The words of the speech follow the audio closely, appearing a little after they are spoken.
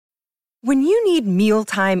When you need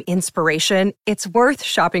mealtime inspiration, it's worth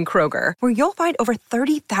shopping Kroger, where you'll find over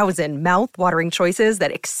 30,000 mouth-watering choices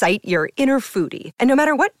that excite your inner foodie. And no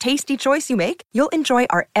matter what tasty choice you make, you'll enjoy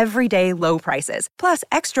our everyday low prices, plus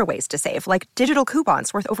extra ways to save, like digital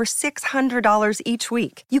coupons worth over $600 each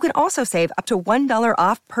week. You can also save up to $1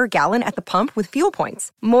 off per gallon at the pump with fuel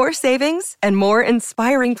points. More savings and more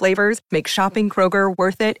inspiring flavors make shopping Kroger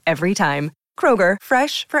worth it every time. Kroger,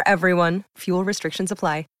 fresh for everyone. Fuel restrictions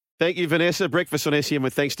apply. Thank you, Vanessa. Breakfast on SEN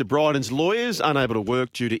with thanks to Bryden's Lawyers. Unable to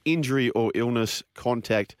work due to injury or illness,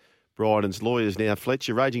 contact Bryden's Lawyers. Now,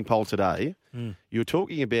 Fletcher, raging poll today. You were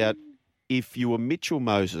talking about if you were Mitchell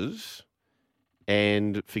Moses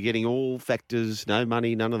and forgetting all factors, no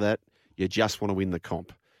money, none of that, you just want to win the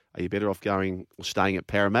comp. Are you better off staying at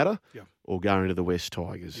Parramatta or going to the West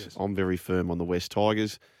Tigers? Yes. I'm very firm on the West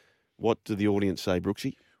Tigers. What do the audience say,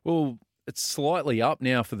 Brooksy? Well, it's slightly up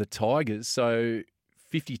now for the Tigers, so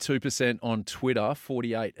 52% on Twitter,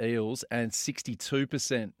 48 Eels, and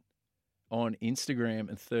 62% on Instagram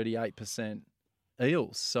and 38%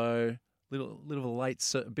 Eels. So a bit of a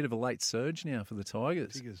late surge now for the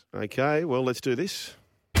Tigers. Okay, well, let's do this.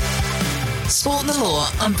 Sport and the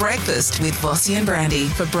Law on Breakfast with Bossy and Brandy.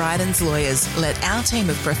 For Bryden's Lawyers, let our team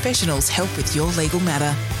of professionals help with your legal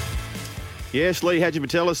matter. Yes, Lee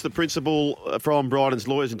Hadjipatelis, the principal from Bryden's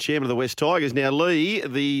Lawyers and chairman of the West Tigers. Now, Lee,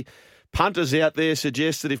 the punters out there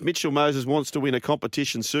suggest that if Mitchell Moses wants to win a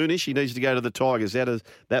competition soonish, he needs to go to the Tigers. How does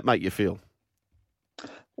that make you feel?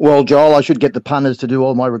 Well, Joel, I should get the punters to do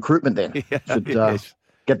all my recruitment then. Yes.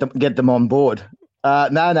 Get them on board.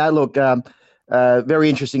 Look, very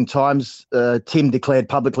interesting times. Tim declared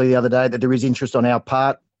publicly the other day that there is interest on our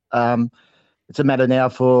part. It's a matter now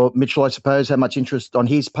for Mitchell, I suppose, how much interest on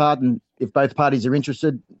his part. And if both parties are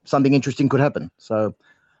interested, something interesting could happen. So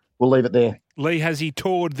we'll leave it there. Lee, has he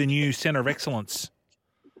toured the new Centre of Excellence?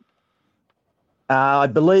 I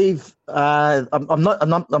believe I'm not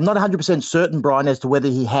 100% certain, Brian, as to whether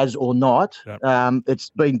he has or not. Yep.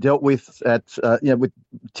 It's being dealt with with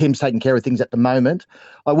Tim's taking care of things at the moment.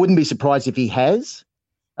 I wouldn't be surprised if he has,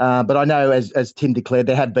 but I know as Tim declared,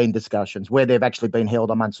 there have been discussions. Where they've actually been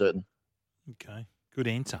held, I'm uncertain. Okay, good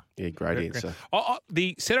answer. Yeah, great answer.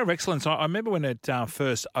 The Centre of Excellence, I remember when it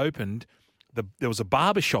first opened, there was a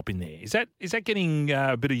barber shop in there. Is that getting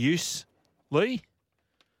a bit of use, Lee?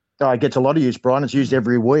 It gets a lot of use, Brian. It's used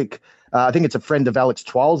every week. I think it's a friend of Alex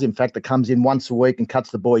Twal's, in fact, that comes in once a week and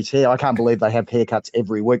cuts the boys' hair. I can't believe they have haircuts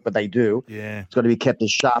every week, but they do. Yeah. It's got to be kept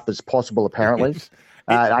as sharp as possible, apparently.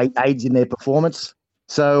 Aids in their performance.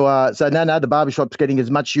 So the barbershop's getting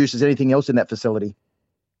as much use as anything else in that facility.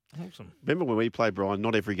 Awesome. Remember when we played, Brian,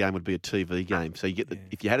 not every game would be a TV game. So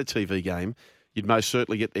if you had a TV game, you'd most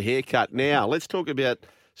certainly get the haircut. Now, let's talk about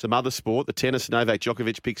some other sport. The tennis, Novak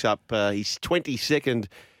Djokovic picks up his 22nd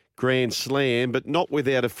Grand Slam, but not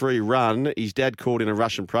without a free run. His dad caught in a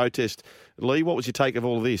Russian protest. Lee, what was your take of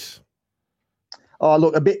all of this? Oh,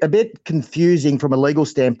 look, a bit confusing from a legal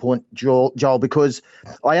standpoint, Joel, because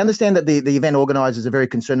I understand that the event organisers are very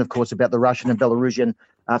concerned, of course, about the Russian and Belarusian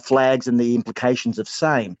flags and the implications of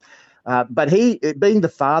same. But he, being the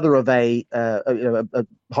father of a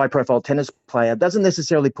high-profile tennis player, doesn't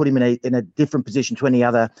necessarily put him in a different position to any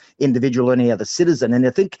other individual or any other citizen. And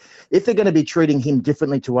I think if they're going to be treating him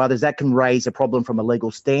differently to others, that can raise a problem from a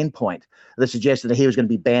legal standpoint. The suggestion that he was going to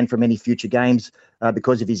be banned from any future games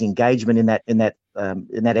because of his engagement in that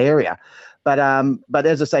area. But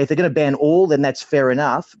as I say, if they're going to ban all, then that's fair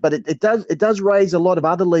enough. But it does raise a lot of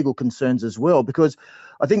other legal concerns as well, because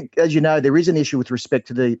I think, as you know, there is an issue with respect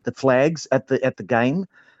to the flags at the game.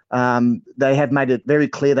 They have made it very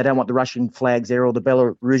clear they don't want the Russian flags there or the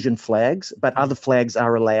Belarusian flags, but other flags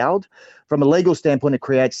are allowed. From a legal standpoint, it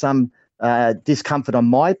creates some discomfort on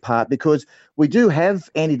my part, because we do have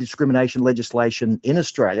anti-discrimination legislation in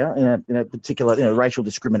Australia, in a particular Racial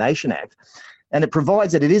Discrimination Act, and it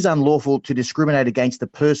provides that it is unlawful to discriminate against a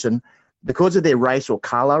person because of their race or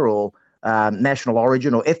colour or national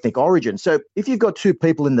origin or ethnic origin. So if you've got two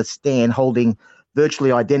people in the stand holding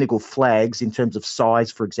virtually identical flags in terms of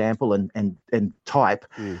size, for example, and type,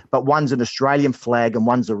 but one's an Australian flag and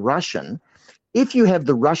one's a Russian, if you have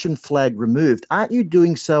the Russian flag removed, aren't you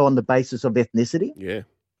doing so on the basis of ethnicity? Yeah.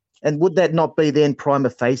 And would that not be then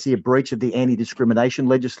prima facie a breach of the anti-discrimination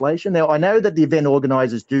legislation? Now, I know that the event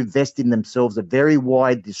organisers do vest in themselves a very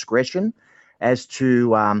wide discretion as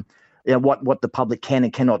to what the public can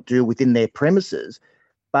and cannot do within their premises.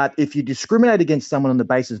 But if you discriminate against someone on the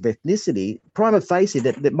basis of ethnicity, prima facie,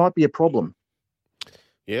 that might be a problem.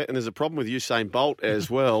 Yeah, and there's a problem with Usain Bolt as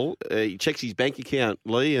well. He checks his bank account,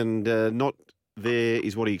 Lee, and not there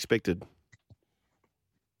is what he expected.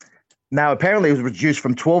 Now, apparently it was reduced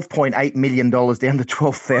from $12.8 million down to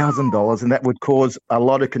 $12,000, and that would cause a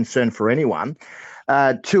lot of concern for anyone.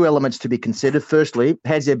 Two elements to be considered. Firstly,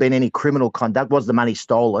 has there been any criminal conduct? Was the money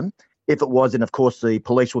stolen? If it was, then of course the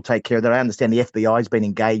police will take care of that. I understand the FBI has been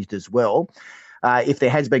engaged as well. If there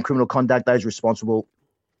has been criminal conduct, those responsible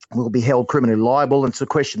will be held criminally liable. And it's a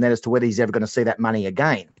question then as to whether he's ever going to see that money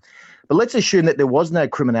again. But let's assume that there was no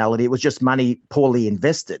criminality. It was just money poorly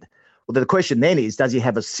invested. Well, the question then is, does he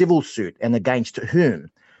have a civil suit, and against whom?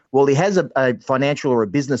 Well, he has a financial or a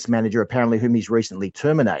business manager, apparently, whom he's recently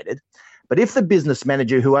terminated. But if the business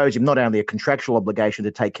manager, who owes him not only a contractual obligation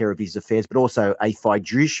to take care of his affairs, but also a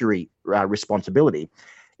fiduciary responsibility,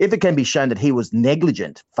 if it can be shown that he was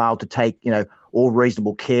negligent, failed to take, all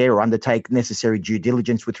reasonable care or undertake necessary due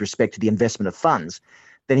diligence with respect to the investment of funds,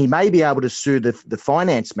 then he may be able to sue the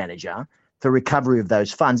finance manager for recovery of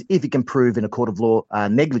those funds if he can prove in a court of law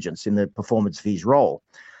negligence in the performance of his role.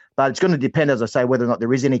 But it's going to depend, as I say, whether or not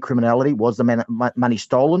there is any criminality. Was the money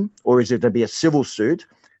stolen, or is it going to be a civil suit?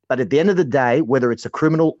 But at the end of the day, whether it's a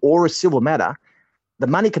criminal or a civil matter, the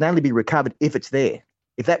money can only be recovered if it's there.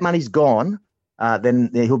 If that money's gone, then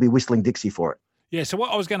he'll be whistling Dixie for it. Yeah, so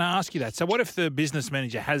what I was going to ask you that. So what if the business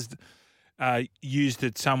manager has used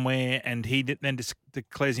it somewhere and he then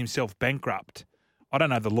declares himself bankrupt? I don't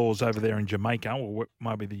know the laws over there in Jamaica or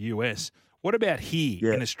maybe the US. What about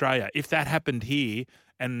here in Australia? If that happened here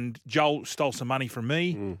and Joel stole some money from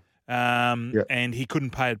me and he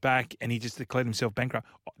couldn't pay it back and he just declared himself bankrupt,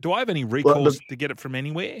 do I have any recourse to get it from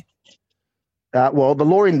anywhere? Well, the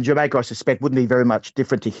law in Jamaica, I suspect, wouldn't be very much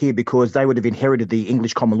different to here because they would have inherited the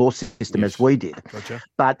English common law system as we did. Gotcha.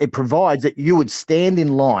 But it provides that you would stand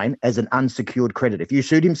in line as an unsecured creditor. If you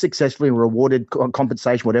sued him successfully and rewarded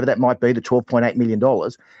compensation, whatever that might be, the $12.8 million,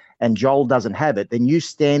 and Joel doesn't have it, then you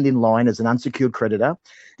stand in line as an unsecured creditor,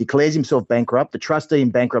 declares himself bankrupt. The trustee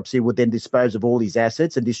in bankruptcy would then dispose of all his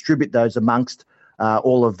assets and distribute those amongst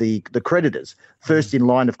all of the creditors. First in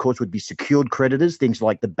line, of course, would be secured creditors, things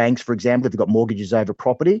like the banks, for example, if they've got mortgages over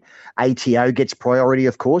property. ATO gets priority,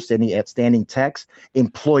 of course, any outstanding tax.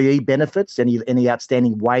 Employee benefits, any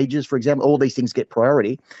outstanding wages, for example, all these things get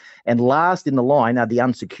priority. And last in the line are the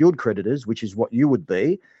unsecured creditors, which is what you would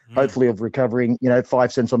be, hopefully of recovering,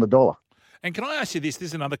 5 cents on the dollar. And can I ask you this? This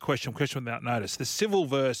is another question without notice. The civil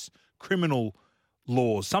versus criminal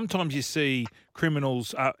laws. Sometimes you see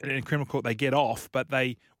criminals in a criminal court, they get off, but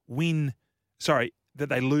they that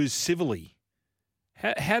they lose civilly.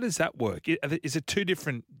 How does that work? Is it two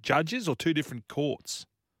different judges or two different courts?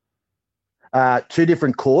 Two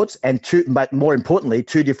different courts but more importantly,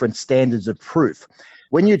 two different standards of proof.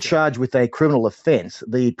 When you're charged with a criminal offence,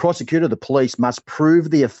 the prosecutor, the police must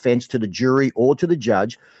prove the offence to the jury or to the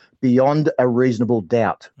judge beyond a reasonable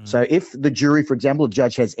doubt. So if the jury, for example, the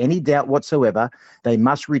judge has any doubt whatsoever, they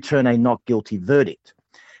must return a not guilty verdict.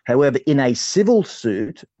 However, in a civil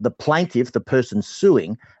suit, the plaintiff, the person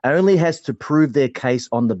suing, only has to prove their case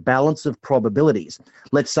on the balance of probabilities,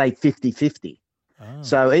 let's say 50-50.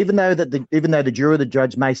 So even though the jury or the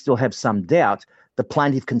judge may still have some doubt, the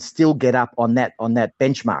plaintiff can still get up on that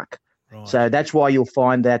benchmark. Right. So that's why you'll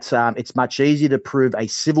find that it's much easier to prove a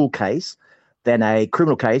civil case than a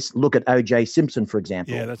criminal case. Look at O.J. Simpson, for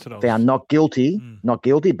example. Yeah, that's what I was... Found not guilty,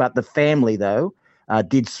 but the family, though,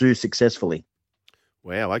 did sue successfully.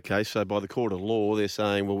 Wow, okay. So by the court of law, they're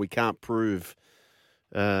saying, well, we can't prove...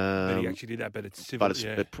 that he actually did that, but it's civil. But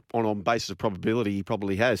it's on basis of probability, he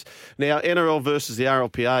probably has. Now, NRL versus the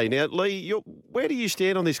RLPA. Now, Lee, where do you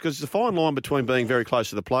stand on this? Because it's a fine line between being very close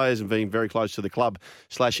to the players and being very close to the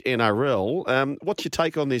club/NRL. What's your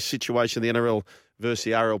take on this situation, the NRL versus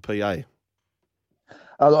the RLPA?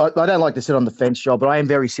 I don't like to sit on the fence, Joel, but I am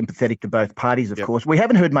very sympathetic to both parties, of course. We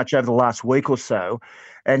haven't heard much over the last week or so,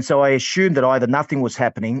 and so I assumed that either nothing was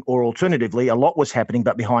happening or alternatively a lot was happening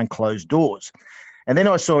but behind closed doors. And then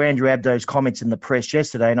I saw Andrew Abdo's comments in the press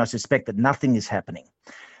yesterday, and I suspect that nothing is happening.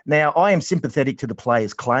 Now, I am sympathetic to the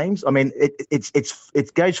players' claims. I mean,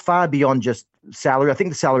 it goes far beyond just salary. I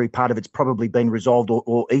think the salary part of it's probably been resolved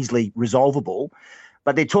or easily resolvable.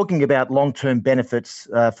 But they're talking about long-term benefits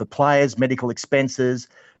for players, medical expenses.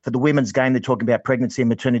 For the women's game, they're talking about pregnancy and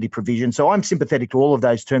maternity provision. So I'm sympathetic to all of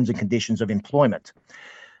those terms and conditions of employment.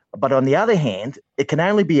 But on the other hand, it can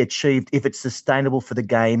only be achieved if it's sustainable for the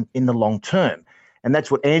game in the long term. And that's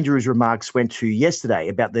what Andrew's remarks went to yesterday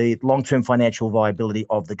about the long-term financial viability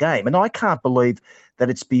of the game. And I can't believe that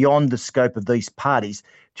it's beyond the scope of these parties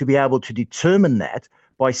to be able to determine that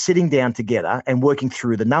by sitting down together and working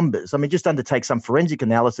through the numbers. I mean, just undertake some forensic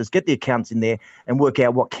analysis, get the accounts in there and work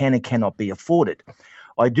out what can and cannot be afforded.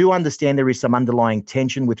 I do understand there is some underlying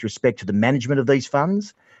tension with respect to the management of these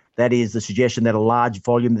funds. That is the suggestion that a large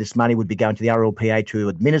volume of this money would be going to the RLPA to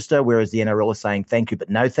administer, whereas the NRL is saying thank you, but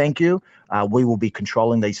no thank you. We will be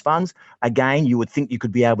controlling these funds. Again, you would think you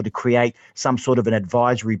could be able to create some sort of an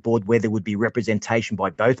advisory board where there would be representation by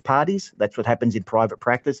both parties. That's what happens in private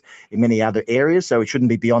practice in many other areas, so it shouldn't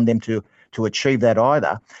be beyond them to achieve that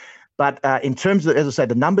either. But in terms of, as I say,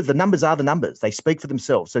 the numbers are the numbers. They speak for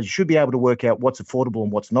themselves. So you should be able to work out what's affordable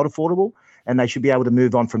and what's not affordable, and they should be able to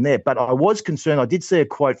move on from there. But I was concerned. I did see a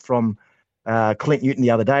quote from Clint Newton the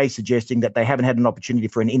other day suggesting that they haven't had an opportunity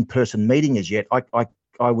for an in-person meeting as yet.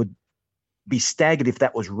 I would be staggered if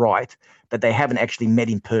that was right, that they haven't actually met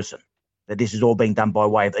in person, that this is all being done by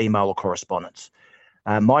way of email or correspondence.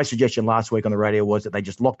 My suggestion last week on the radio was that they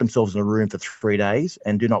just lock themselves in a room for 3 days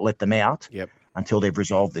and do not let them out. Yep. Until they've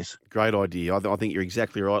resolved this. Great idea. I think you're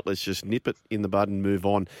exactly right. Let's just nip it in the bud and move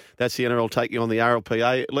on. That's the NRL taking on the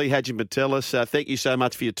RLPA. Lee Haджi-Metellus, thank you so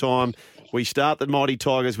much for your time. We start the Mighty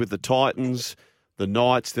Tigers with the Titans, the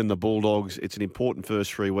Knights, then the Bulldogs. It's an important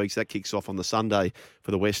first 3 weeks. That kicks off on the Sunday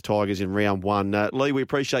for the West Tigers in round one. Lee, we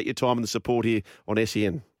appreciate your time and the support here on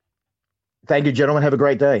SEN. Thank you, gentlemen. Have a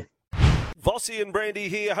great day. Vossi and Brandy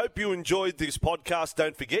here. Hope you enjoyed this podcast.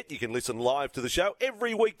 Don't forget, you can listen live to the show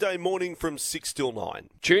every weekday morning from 6 till 9.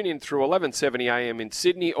 Tune in through 11:70 a.m. in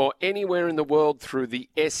Sydney or anywhere in the world through the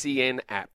SEN app.